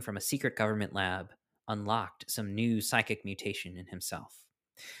fleeing from a secret government lab unlocked some new psychic mutation in himself.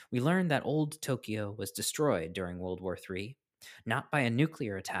 We learn that old Tokyo was destroyed during World War III, not by a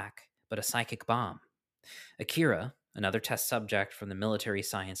nuclear attack, but a psychic bomb. Akira, another test subject from the military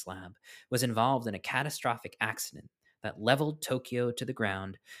science lab, was involved in a catastrophic accident that leveled Tokyo to the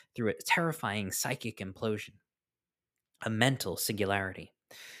ground through a terrifying psychic implosion, a mental singularity.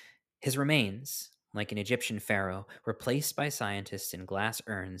 His remains, like an Egyptian pharaoh, were placed by scientists in glass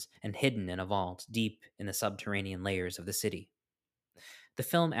urns and hidden in a vault deep in the subterranean layers of the city. The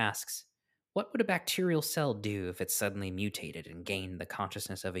film asks, what would a bacterial cell do if it suddenly mutated and gained the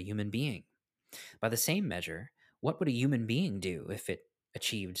consciousness of a human being? By the same measure, what would a human being do if it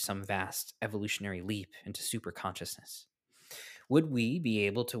achieved some vast evolutionary leap into superconsciousness? Would we be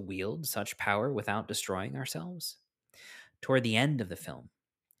able to wield such power without destroying ourselves? Toward the end of the film,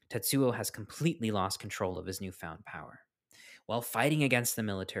 Tetsuo has completely lost control of his newfound power. While fighting against the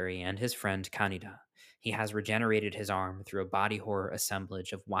military and his friend Kaneda, he has regenerated his arm through a body horror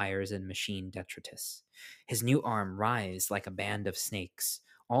assemblage of wires and machine detritus. His new arm writhes like a band of snakes,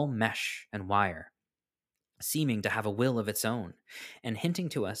 all mesh and wire, seeming to have a will of its own, and hinting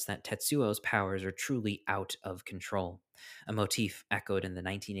to us that Tetsuo's powers are truly out of control, a motif echoed in the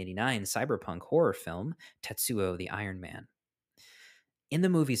 1989 cyberpunk horror film Tetsuo the Iron Man. In the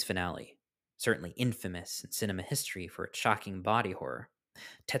movie's finale, certainly infamous in cinema history for its shocking body horror,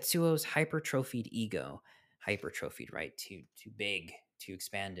 Tetsuo's hypertrophied ego, hypertrophied, right? Too big, too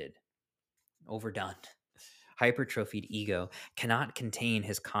expanded, overdone. Hypertrophied ego cannot contain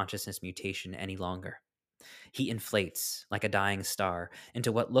his consciousness mutation any longer. He inflates like a dying star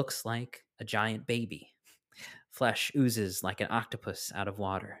into what looks like a giant baby. Flesh oozes like an octopus out of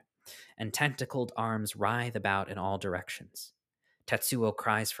water, and tentacled arms writhe about in all directions. Tetsuo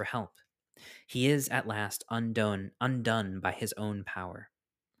cries for help. He is at last undone by his own power.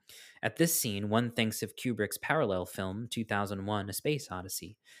 At this scene, one thinks of Kubrick's parallel film 2001: A Space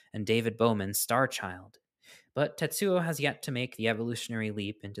Odyssey and David Bowman's Star Child. But Tetsuo has yet to make the evolutionary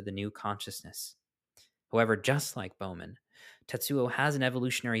leap into the new consciousness. However, just like Bowman, Tetsuo has an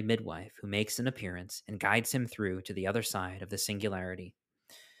evolutionary midwife who makes an appearance and guides him through to the other side of the singularity.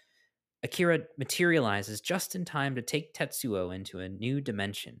 Akira materializes just in time to take Tetsuo into a new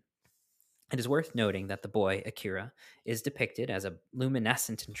dimension. It is worth noting that the boy, Akira, is depicted as a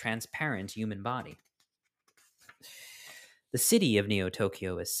luminescent and transparent human body. The city of Neo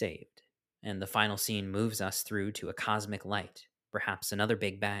Tokyo is saved, and the final scene moves us through to a cosmic light, perhaps another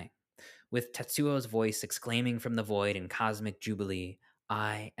Big Bang, with Tetsuo's voice exclaiming from the void in cosmic jubilee,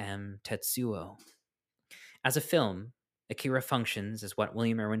 "I am Tetsuo." As a film, Akira functions as what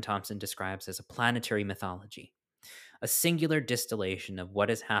William Irwin Thompson describes as a planetary mythology, a singular distillation of what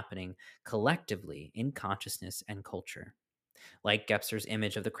is happening collectively in consciousness and culture. Like Gepser's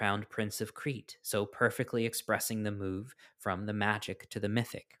image of the crowned prince of Crete, so perfectly expressing the move from the magic to the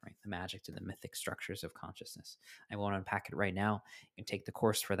mythic, right? The magic to the mythic structures of consciousness. I won't unpack it right now. You can take the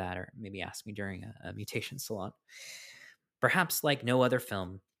course for that, or maybe ask me during a mutation salon. Perhaps like no other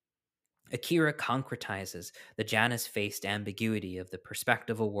film, Akira concretizes the Janus faced ambiguity of the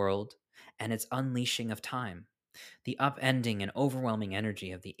perspectival world and its unleashing of time, the upending and overwhelming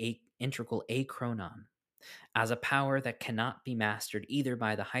energy of the integral achronon as a power that cannot be mastered either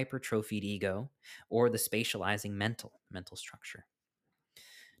by the hypertrophied ego or the spatializing mental structure.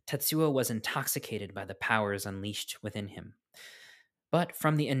 Tetsuo was intoxicated by the powers unleashed within him. But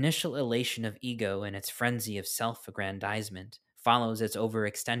from the initial elation of ego and its frenzy of self aggrandizement follows its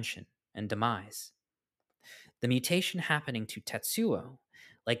overextension and demise. The mutation happening to Tetsuo,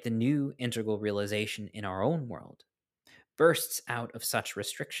 like the new integral realization in our own world, bursts out of such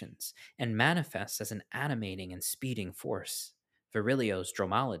restrictions and manifests as an animating and speeding force, Virilio's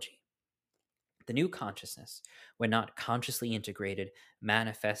dromology. The new consciousness, when not consciously integrated,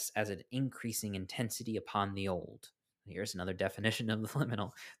 manifests as an increasing intensity upon the old. Here's another definition of the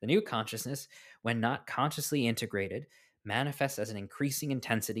liminal. The new consciousness, when not consciously integrated, manifests as an increasing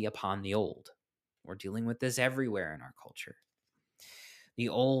intensity upon the old. We're dealing with this everywhere in our culture. The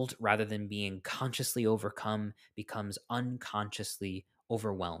old, rather than being consciously overcome, becomes unconsciously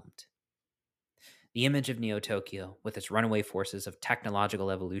overwhelmed. The image of Neo Tokyo, with its runaway forces of technological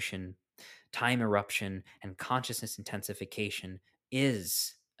evolution, time eruption, and consciousness intensification,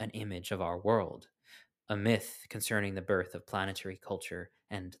 is an image of our world, a myth concerning the birth of planetary culture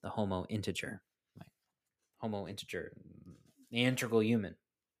and the Homo integer. Right? Homo integer, the integral human.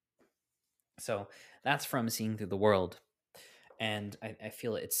 So that's from Seeing Through the World. And I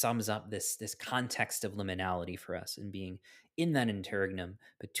feel it sums up this context of liminality for us and being in that interregnum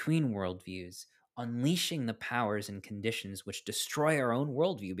between worldviews, unleashing the powers and conditions which destroy our own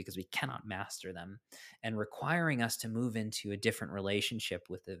worldview because we cannot master them, and requiring us to move into a different relationship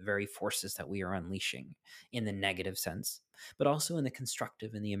with the very forces that we are unleashing in the negative sense, but also in the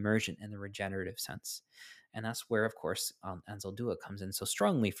constructive and the emergent and the regenerative sense. And that's where, of course, Anzaldúa comes in so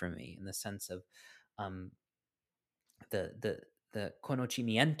strongly for me in the sense of um, the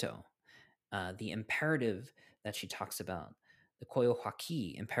conocimiento, the imperative that she talks about, the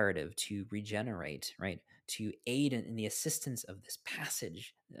koyohaki imperative to regenerate, right? To aid in the assistance of this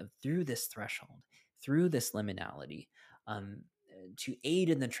passage through this threshold, through this liminality, to aid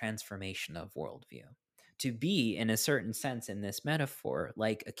in the transformation of worldview. To be, in a certain sense, in this metaphor,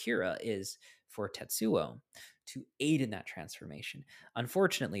 like Akira is for Tetsuo, to aid in that transformation.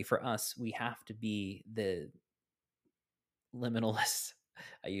 Unfortunately for us, we have to be the liminalist.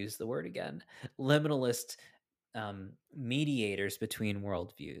 I use the word again. Liminalist mediators between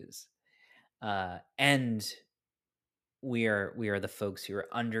worldviews, and we are the folks who are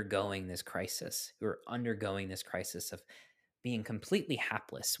undergoing this crisis, of being completely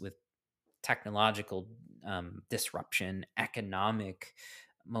hapless with technological disruption, economic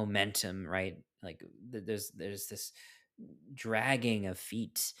momentum, right? Like there's this dragging of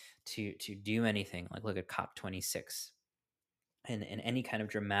feet to do anything. Like look at COP26 in any kind of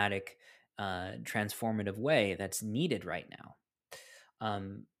dramatic, transformative way that's needed right now.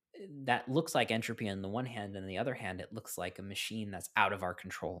 Um, that looks like entropy on the one hand, and on the other hand, it looks like a machine that's out of our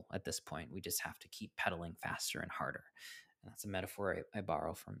control at this point. We just have to keep pedaling faster and harder. And that's a metaphor I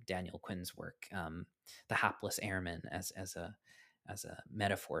borrow from Daniel Quinn's work, "The Hapless Airman," as a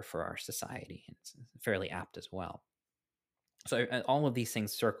metaphor for our society. And it's fairly apt as well. So all of these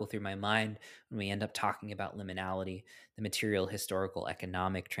things circle through my mind when we end up talking about liminality, the material, historical,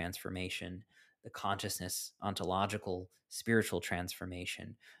 economic transformation, the consciousness, ontological, spiritual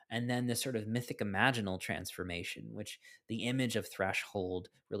transformation, and then this sort of mythic imaginal transformation, which the image of threshold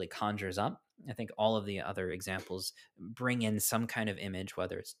really conjures up. I think all of the other examples bring in some kind of image,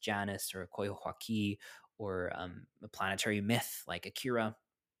 whether it's Janus or Koyohaki or a planetary myth like Akira,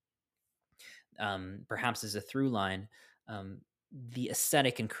 perhaps as a through line, um, the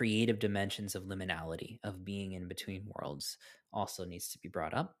aesthetic and creative dimensions of liminality, of being in between worlds, also needs to be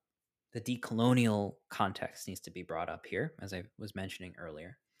brought up. The decolonial context needs to be brought up here, as I was mentioning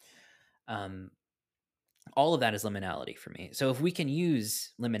earlier. Um, all of that is liminality for me. So if we can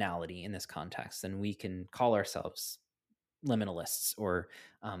use liminality in this context, then we can call ourselves liminalists, or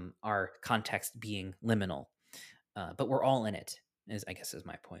our context being liminal. But we're all in it, is I guess is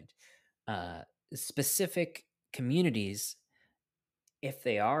my point. Uh, Specific communities, if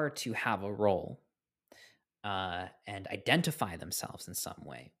they are to have a role, and identify themselves in some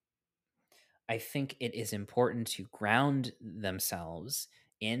way. I think it is important to ground themselves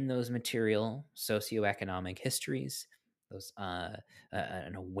in those material socioeconomic histories, those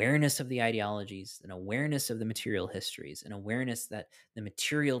an awareness of the ideologies, an awareness of the material histories, an awareness that the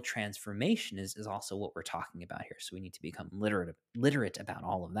material transformation is also what we're talking about here. So we need to become literate about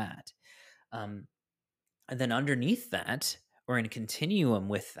all of that. Um, and then underneath that, or in a continuum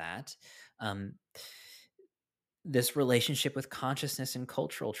with that, um, this relationship with consciousness and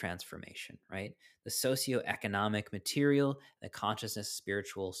cultural transformation, right? The socioeconomic, material, the consciousness,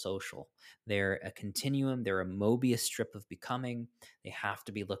 spiritual, social. They're a continuum, they're a Mobius strip of becoming. They have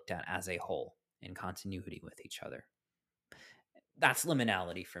to be looked at as a whole in continuity with each other. That's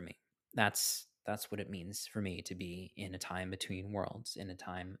liminality for me. That's what it means for me to be in a time between worlds, in a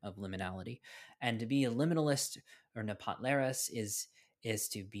time of liminality. And to be a liminalist or Nepantleris is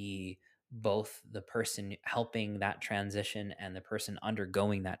to be both the person helping that transition and the person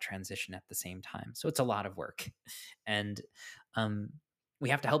undergoing that transition at the same time. So it's a lot of work, and um, we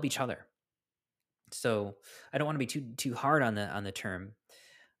have to help each other. So I don't want to be too hard on the term,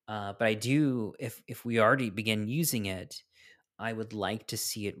 but I do. If we already begin using it, I would like to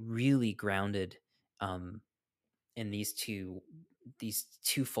see it really grounded um, in these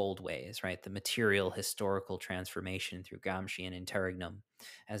twofold ways, right? The material historical transformation through Gramsci and Interregnum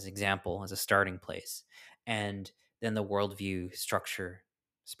as example, as a starting place, and then the worldview structure,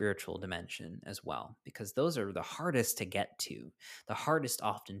 spiritual dimension as well, because those are the hardest to get to, the hardest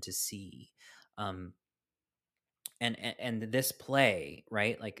often to see. Um, and this play,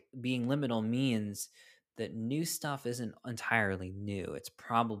 right, like being liminal means that new stuff isn't entirely new. It's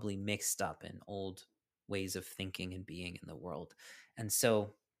probably mixed up in old ways of thinking and being in the world. And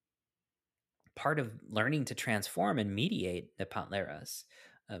so part of learning to transform and mediate the pantleras,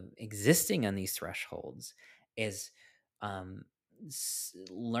 existing on these thresholds, is um,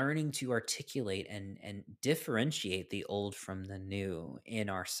 learning to articulate and differentiate the old from the new in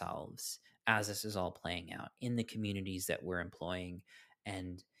ourselves as this is all playing out in the communities that we're employing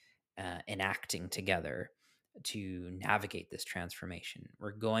and enacting together to navigate this transformation.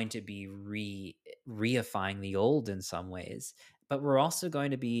 We're going to be reifying the old in some ways, but we're also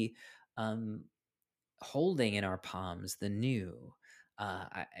going to be um, holding in our palms the new.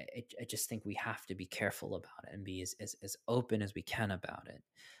 I just think we have to be careful about it and be as open as we can about it,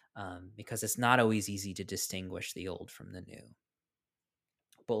 because it's not always easy to distinguish the old from the new.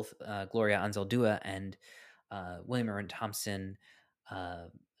 Both Gloria Anzaldúa and William Aaron Thompson uh,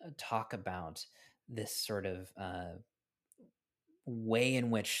 talk about this sort of way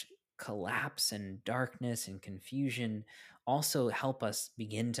in which collapse and darkness and confusion also help us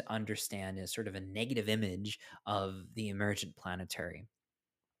begin to understand as sort of a negative image of the emergent planetary.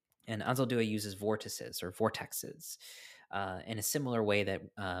 And Anzaldúa uses vortices or vortexes in a similar way that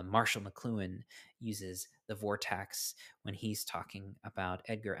Marshall McLuhan uses the vortex when he's talking about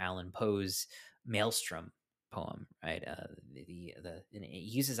Edgar Allan Poe's Maelstrom poem, right? And it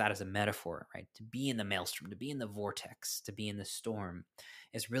uses that as a metaphor, right? To be in the maelstrom, to be in the vortex, to be in the storm,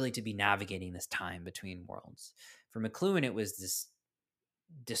 is really to be navigating this time between worlds. For McLuhan, it was this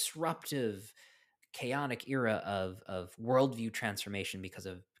disruptive, chaotic era of worldview transformation because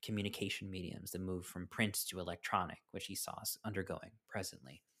of communication mediums, the move from print to electronic, which he saw us undergoing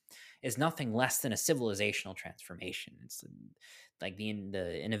presently, is nothing less than a civilizational transformation. It's like the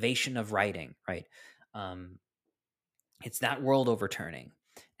innovation of writing, right? Um, it's that world overturning,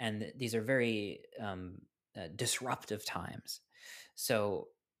 and these are very disruptive times. So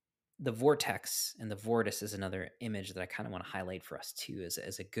the vortex and the vortice is another image that I kind of want to highlight for us too,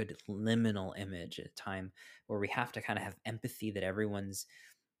 as a good liminal image at a time where we have to kind of have empathy that everyone's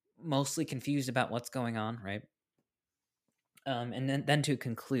mostly confused about what's going on, right? And then to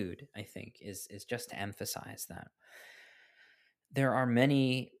conclude, I think is just to emphasize that there are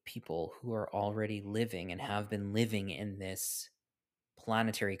many people who are already living and have been living in this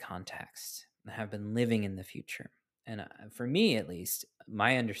planetary context, and have been living in the future. And for me, at least,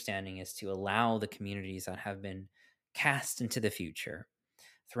 my understanding is to allow the communities that have been cast into the future,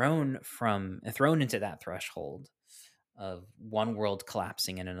 thrown into that threshold of one world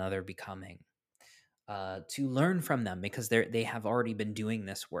collapsing and another becoming, to learn from them, because they have already been doing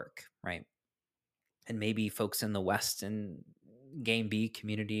this work, right? And maybe folks in the West and Game B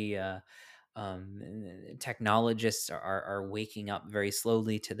community, technologists are waking up very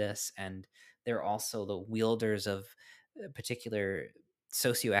slowly to this, and they're also the wielders of particular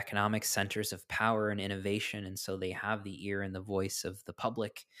socioeconomic centers of power and innovation, and so they have the ear and the voice of the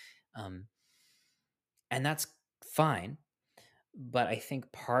public, um, and that's fine. But I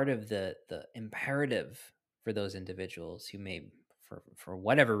think part of the imperative for those individuals who may, for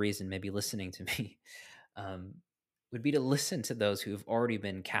whatever reason, may be listening to me, um, would be to listen to those who have already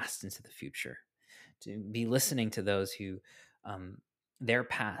been cast into the future, to be listening to those who, um, their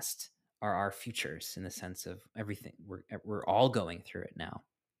past are our futures, in the sense of everything we're all going through it now.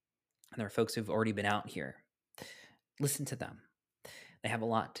 And there are folks who've already been out here. Listen to them. They have a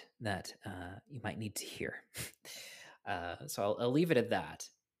lot that you might need to hear. So I'll leave it at that.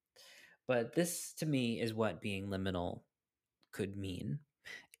 But this, to me, is what being liminal could mean.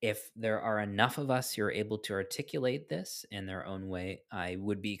 If there are enough of us who are able to articulate this in their own way, I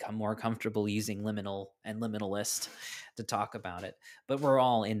would become more comfortable using liminal and liminalist to talk about it. But we're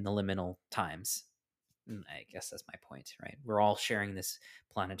all in the liminal times. I guess that's my point, right? We're all sharing this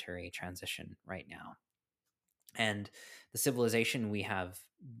planetary transition right now. And the civilization we have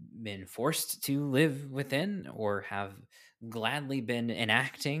been forced to live within, or have gladly been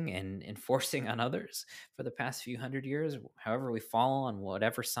enacting and enforcing on others for the past few hundred years, however we fall on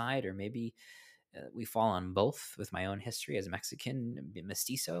whatever side, or maybe we fall on both. With my own history as Mexican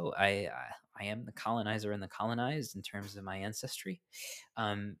mestizo, I am the colonizer and the colonized in terms of my ancestry.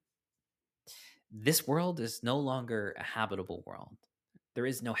 um, this world is no longer a habitable world. There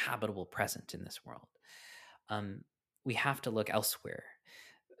is no habitable present in this world. um, we have to look elsewhere,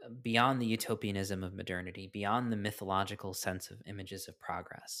 beyond the utopianism of modernity, beyond the mythological sense of images of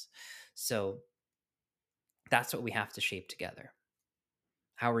progress. So that's what we have to shape together.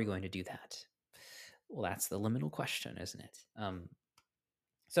 How are we going to do that? Well, that's the liminal question, isn't it?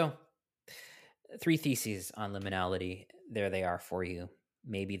 So, 3 theses on liminality. There they are for you.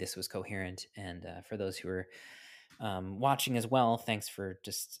 Maybe this was coherent. And for those who are watching as well, thanks for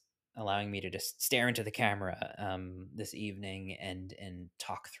just allowing me to just stare into the camera this evening and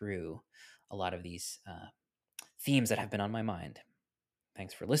talk through a lot of these themes that have been on my mind.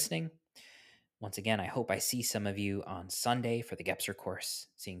 Thanks for listening. Once again, I hope I see some of you on Sunday for the Gebser course,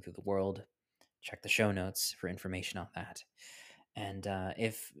 Seeing Through the World. Check the show notes for information on that. And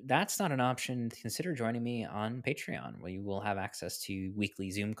if that's not an option, consider joining me on Patreon, where you will have access to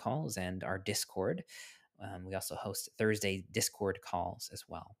weekly Zoom calls and our Discord. We also host Thursday Discord calls as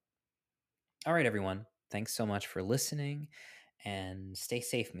well. All right, everyone. Thanks so much for listening, and stay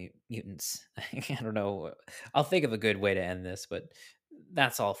safe, mutants. I don't know. I'll think of a good way to end this, but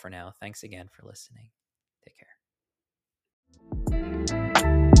that's all for now. Thanks again for listening. Take care.